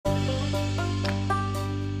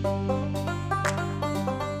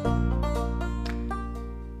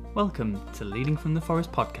Welcome to Leading from the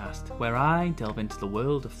Forest podcast, where I delve into the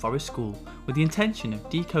world of Forest School with the intention of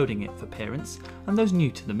decoding it for parents and those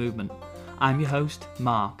new to the movement. I'm your host,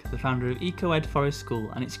 Mark, the founder of EcoEd Forest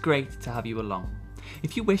School, and it's great to have you along.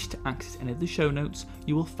 If you wish to access any of the show notes,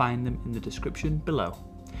 you will find them in the description below.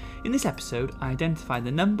 In this episode, I identify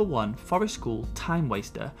the number one Forest School time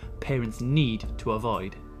waster parents need to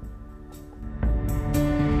avoid.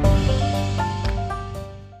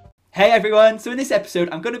 Hey everyone, so in this episode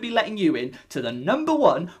I'm going to be letting you in to the number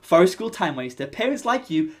one Forest School time waster parents like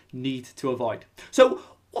you need to avoid. So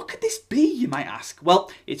what could this be, you might ask? Well,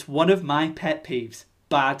 it's one of my pet peeves: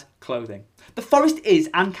 bad clothing. The forest is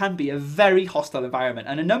and can be a very hostile environment,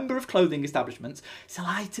 and a number of clothing establishments sell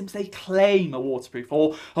items they claim are waterproof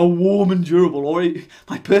or are warm and durable, or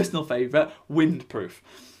my personal favourite, windproof.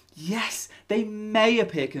 Yes, they may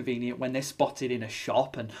appear convenient when they're spotted in a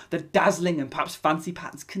shop, and the dazzling and perhaps fancy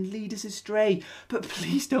patterns can lead us astray, but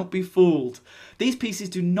please don't be fooled. These pieces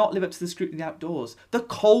do not live up to the scrutiny outdoors. The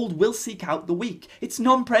cold will seek out the weak. It's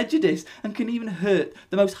non-prejudice and can even hurt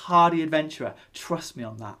the most hardy adventurer. Trust me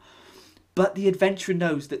on that. But the adventurer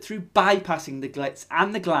knows that through bypassing the glitz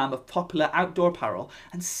and the glam of popular outdoor apparel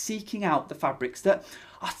and seeking out the fabrics that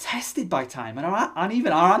are tested by time and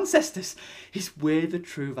even our ancestors is where the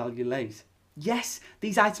true value lays. Yes,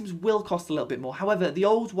 these items will cost a little bit more. However, the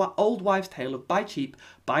old wives' tale of buy cheap,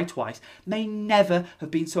 buy twice may never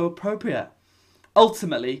have been so appropriate.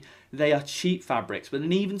 Ultimately, they are cheap fabrics with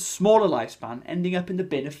an even smaller lifespan, ending up in the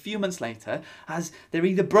bin a few months later as they're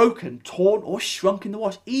either broken, torn or shrunk in the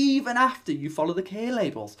wash, even after you follow the care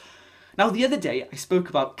labels. Now, the other day I spoke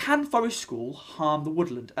about, can Forest School harm the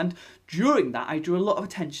woodland? And during that I drew a lot of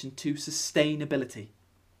attention to sustainability.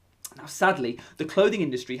 Now, sadly, the clothing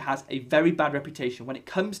industry has a very bad reputation when it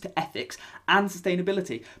comes to ethics and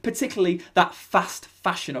sustainability, particularly that fast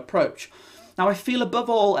fashion approach. Now, I feel above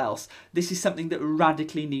all else, this is something that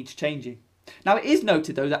radically needs changing. Now, it is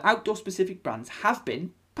noted though that outdoor-specific brands have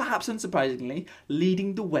been, perhaps unsurprisingly,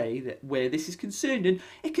 leading the way where this is concerned, and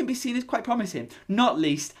it can be seen as quite promising, not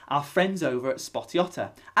least our friends over at Spotty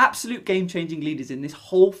Otter. Absolute game-changing leaders in this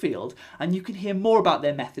whole field, and you can hear more about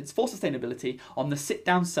their methods for sustainability on the Sit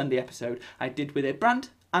Down Sunday episode I did with their brand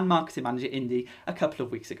and marketing manager Indy a couple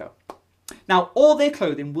of weeks ago. Now, all their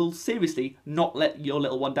clothing will seriously not let your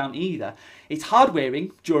little one down either. It's hard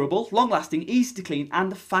wearing, durable, long lasting, easy to clean, and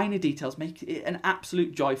the finer details make it an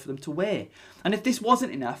absolute joy for them to wear. And if this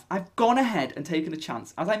wasn't enough, I've gone ahead and taken a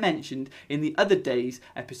chance, as I mentioned in the other day's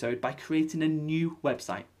episode, by creating a new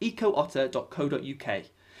website, ecootter.co.uk.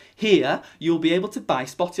 Here, you'll be able to buy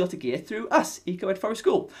Spotty Otter gear through us, EcoEd Forest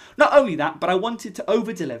School. Not only that, but I wanted to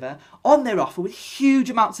over-deliver on their offer with huge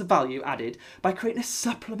amounts of value added by creating a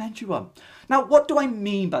supplementary one. Now, what do I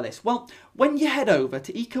mean by this? Well, when you head over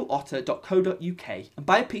to ecootter.co.uk and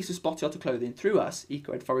buy a piece of Spotty Otter clothing through us,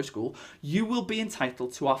 EcoEd Forest School, you will be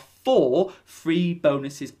entitled to our 4 free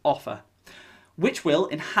bonuses offer, which will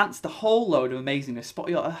enhance the whole load of amazingness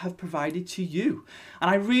Spotty Otter have provided to you. And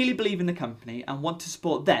I really believe in the company and want to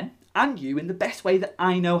support them and you in the best way that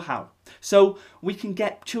I know how, so we can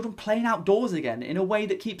get children playing outdoors again in a way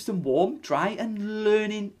that keeps them warm, dry and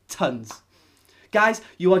learning tons. Guys,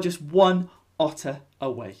 you are just one otter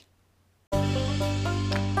away.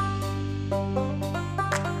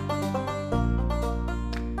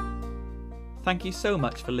 Thank you so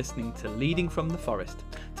much for listening to Leading from the Forest.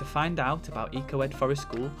 To find out about EcoEd Forest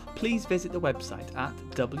School, please visit the website at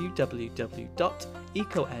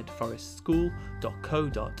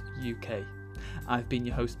www.ecoedforestschool.co.uk. I've been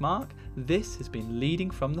your host Mark. This has been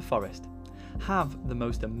Leading from the Forest. Have the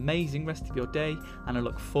most amazing rest of your day, and I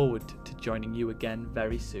look forward to joining you again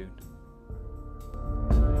very soon.